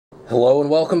Hello and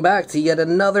welcome back to yet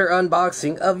another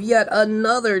unboxing of yet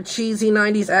another cheesy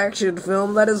 90s action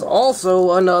film that is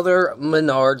also another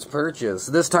Menards purchase.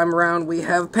 This time around we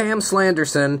have Pam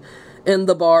Sanderson in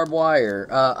the Barb Wire.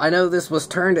 I know this was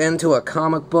turned into a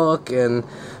comic book and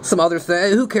some other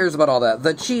thing. Who cares about all that?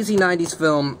 The cheesy 90s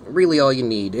film, really all you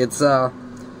need. It's, I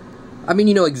mean,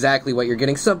 you know exactly what you're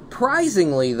getting.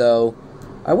 Surprisingly, though,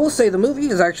 I will say the movie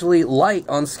is actually light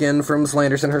on skin from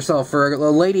Sanderson herself. For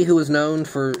a lady who is known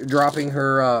for dropping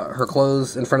her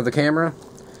clothes in front of the camera,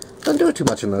 doesn't do it too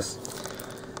much in this.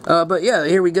 But yeah,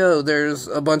 here we go. There's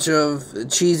a bunch of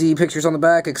cheesy pictures on the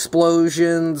back,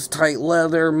 explosions, tight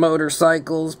leather,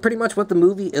 motorcycles, pretty much what the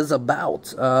movie is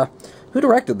about. Who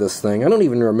directed this thing? I don't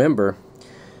even remember.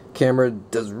 Camera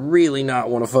does really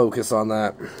not want to focus on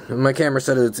that. My camera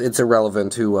said it's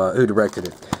irrelevant who directed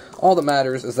it. All that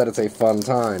matters is that it's a fun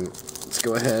time. Let's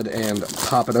go ahead and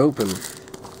pop it open.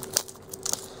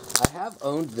 I have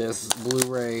owned this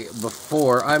Blu-ray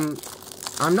before. I'm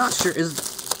not sure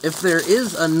if there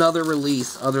is another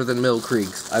release other than Mill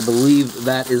Creek's. I believe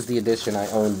that is the edition I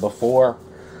owned before.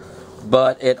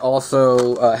 But it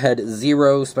also had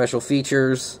 0 special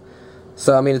features.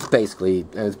 So I mean it's basically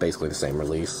the same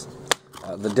release.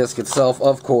 The disc itself,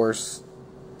 of course,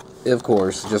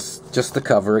 just the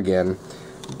cover again.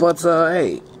 But,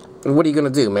 hey, what are you gonna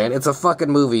do, man? It's a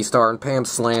fucking movie starring Pam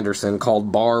Sanderson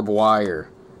called Barb Wire.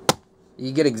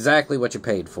 You get exactly what you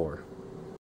paid for.